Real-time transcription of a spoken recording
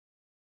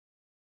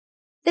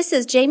This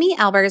is Jamie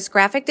Albers,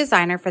 graphic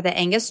designer for the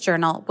Angus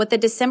Journal, with the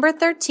December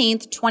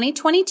 13th,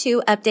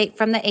 2022 update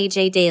from the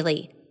AJ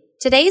Daily.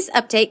 Today's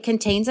update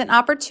contains an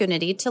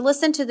opportunity to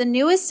listen to the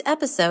newest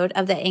episode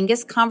of the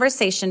Angus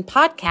Conversation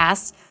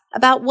podcast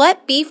about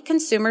what beef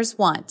consumers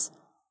want,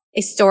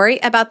 a story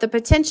about the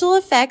potential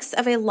effects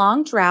of a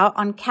long drought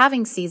on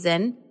calving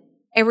season,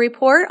 a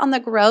report on the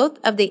growth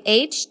of the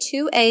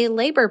H-2A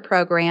labor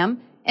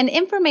program, and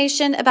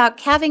information about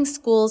calving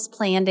schools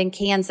planned in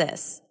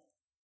Kansas.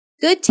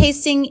 Good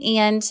tasting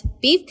and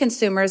beef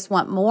consumers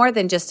want more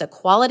than just a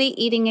quality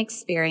eating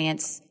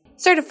experience.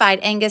 Certified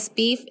Angus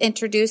Beef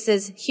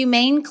introduces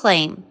Humane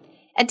Claim,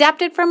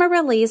 adapted from a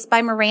release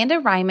by Miranda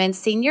Ryman,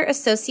 Senior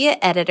Associate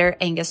Editor,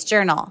 Angus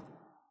Journal.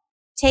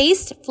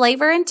 Taste,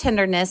 flavor, and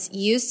tenderness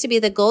used to be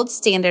the gold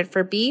standard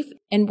for beef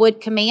and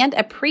would command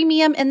a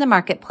premium in the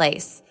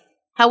marketplace.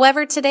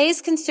 However,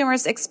 today's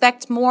consumers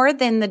expect more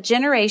than the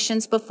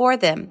generations before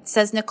them,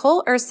 says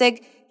Nicole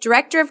Ursig,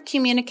 Director of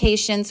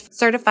Communications,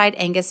 Certified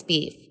Angus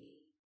Beef.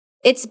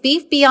 It's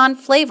beef beyond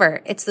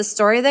flavor. It's the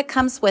story that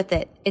comes with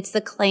it. It's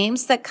the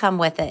claims that come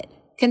with it.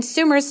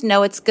 Consumers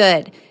know it's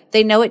good.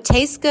 They know it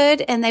tastes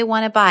good and they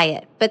want to buy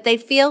it, but they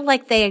feel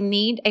like they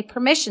need a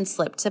permission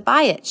slip to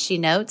buy it, she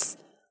notes.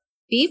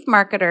 Beef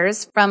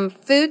marketers from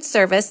food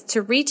service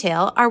to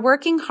retail are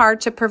working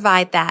hard to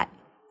provide that.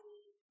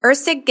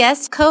 Ursig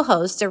guest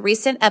co-host a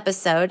recent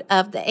episode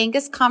of the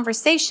Angus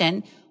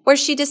Conversation where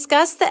she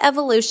discussed the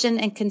evolution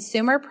in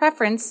consumer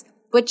preference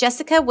with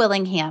Jessica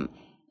Willingham,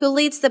 who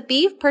leads the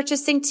beef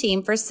purchasing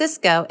team for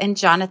Sysco, and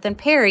Jonathan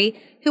Perry,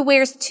 who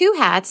wears two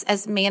hats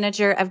as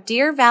manager of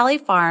Deer Valley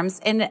Farms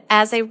and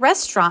as a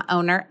restaurant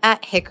owner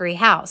at Hickory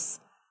House.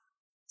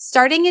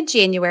 Starting in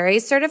January,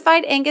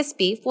 Certified Angus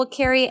Beef will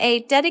carry a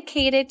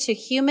dedicated to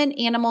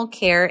human-animal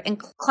care and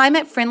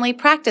climate-friendly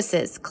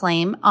practices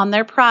claim on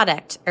their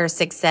product,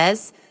 Ursig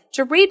says.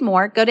 To read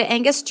more, go to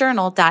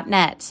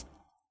angusjournal.net.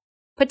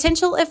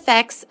 Potential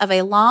effects of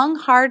a long,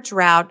 hard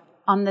drought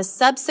on the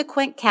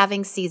subsequent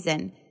calving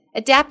season,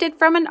 adapted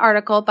from an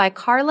article by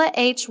Carla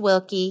H.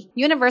 Wilkie,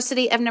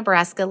 University of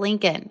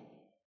Nebraska-Lincoln.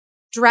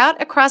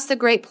 Drought across the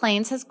Great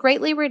Plains has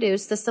greatly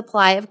reduced the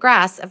supply of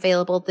grass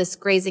available this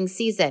grazing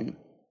season.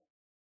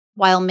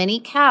 While many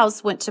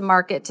cows went to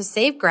market to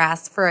save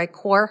grass for a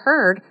core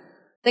herd,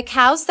 the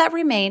cows that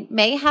remain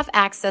may have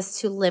access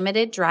to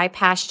limited dry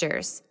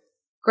pastures.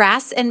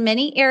 Grass in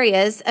many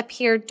areas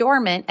appeared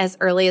dormant as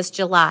early as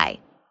July.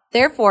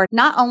 Therefore,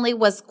 not only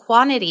was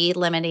quantity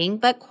limiting,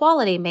 but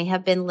quality may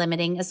have been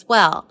limiting as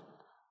well.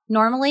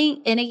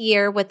 Normally, in a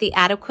year with the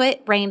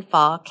adequate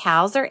rainfall,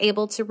 cows are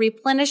able to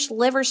replenish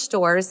liver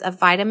stores of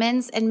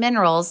vitamins and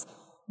minerals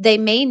they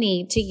may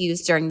need to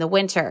use during the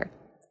winter.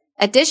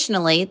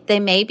 Additionally, they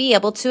may be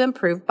able to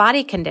improve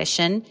body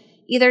condition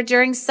either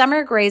during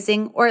summer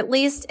grazing or at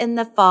least in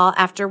the fall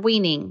after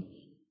weaning,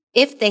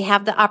 if they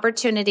have the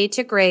opportunity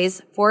to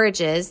graze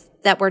forages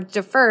that were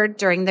deferred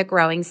during the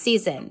growing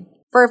season.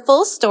 For a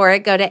full story,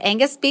 go to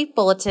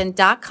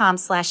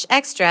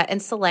angusbeefbulletin.com/extra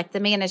and select the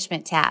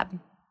Management tab.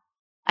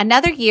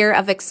 Another year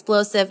of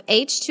explosive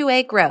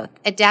H-2A growth,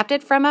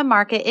 adapted from a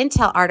market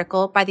intel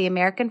article by the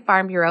American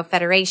Farm Bureau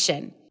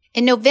Federation.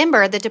 In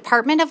November, the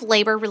Department of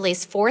Labor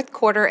released fourth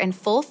quarter and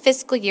full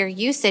fiscal year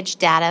usage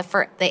data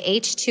for the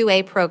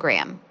H-2A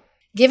program.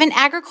 Given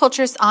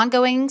agriculture's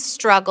ongoing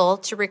struggle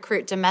to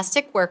recruit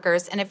domestic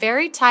workers and a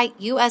very tight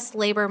U.S.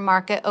 labor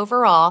market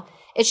overall,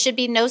 it should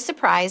be no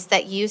surprise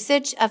that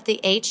usage of the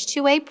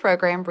H-2A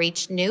program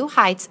reached new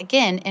heights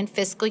again in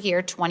fiscal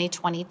year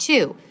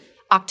 2022,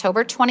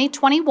 October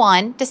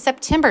 2021 to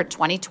September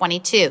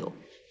 2022.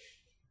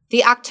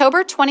 The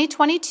October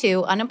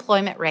 2022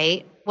 unemployment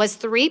rate was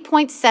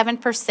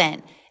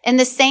 3.7%, in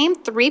the same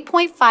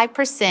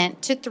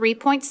 3.5% to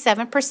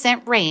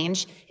 3.7%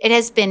 range it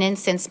has been in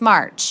since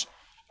March.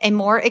 A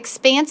more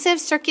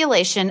expansive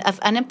circulation of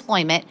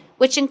unemployment,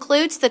 which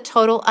includes the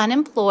total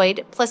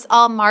unemployed plus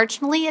all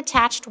marginally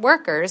attached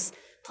workers,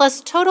 plus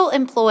total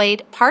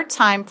employed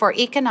part-time for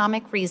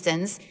economic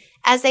reasons,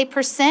 as a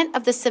percent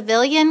of the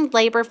civilian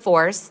labor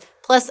force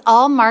plus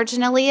all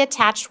marginally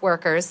attached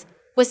workers,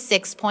 was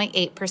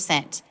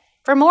 6.8%.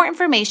 For more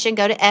information,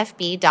 go to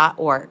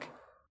fb.org.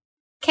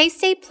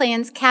 K-State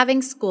plans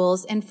calving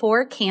schools in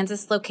 4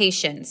 Kansas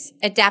locations,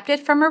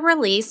 adapted from a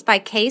release by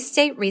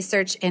K-State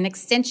Research and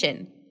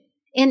Extension.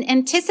 In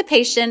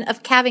anticipation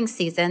of calving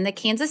season, the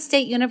Kansas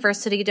State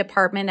University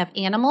Department of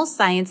Animal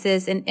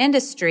Sciences and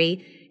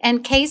Industry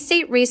and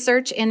K-State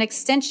Research and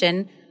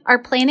Extension are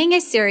planning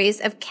a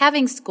series of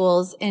calving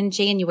schools in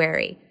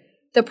January.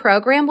 The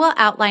program will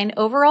outline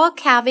overall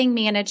calving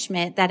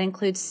management that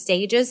includes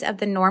stages of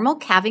the normal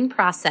calving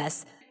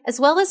process, as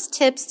well as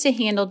tips to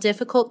handle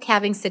difficult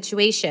calving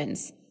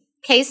situations.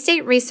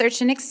 K-State Research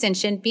and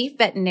Extension beef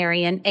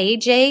veterinarian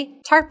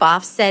A.J.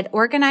 Tarpoff said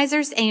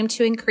organizers aim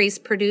to increase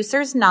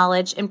producers'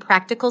 knowledge and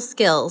practical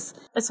skills,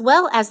 as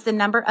well as the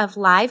number of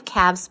live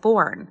calves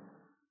born.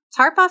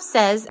 Tarpoff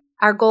says,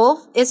 "Our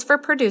goal is for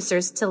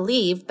producers to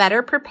leave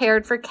better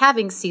prepared for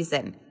calving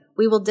season.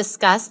 We will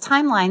discuss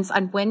timelines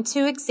on when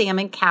to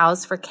examine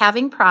cows for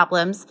calving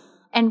problems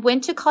and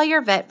when to call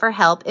your vet for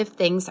help if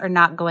things are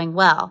not going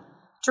well.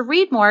 To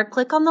read more,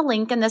 click on the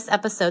link in this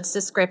episode's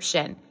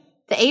description.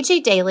 The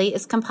AJ Daily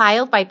is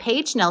compiled by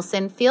Paige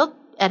Nelson, field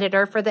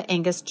editor for the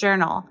Angus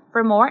Journal.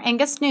 For more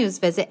Angus news,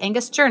 visit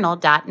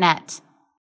angusjournal.net.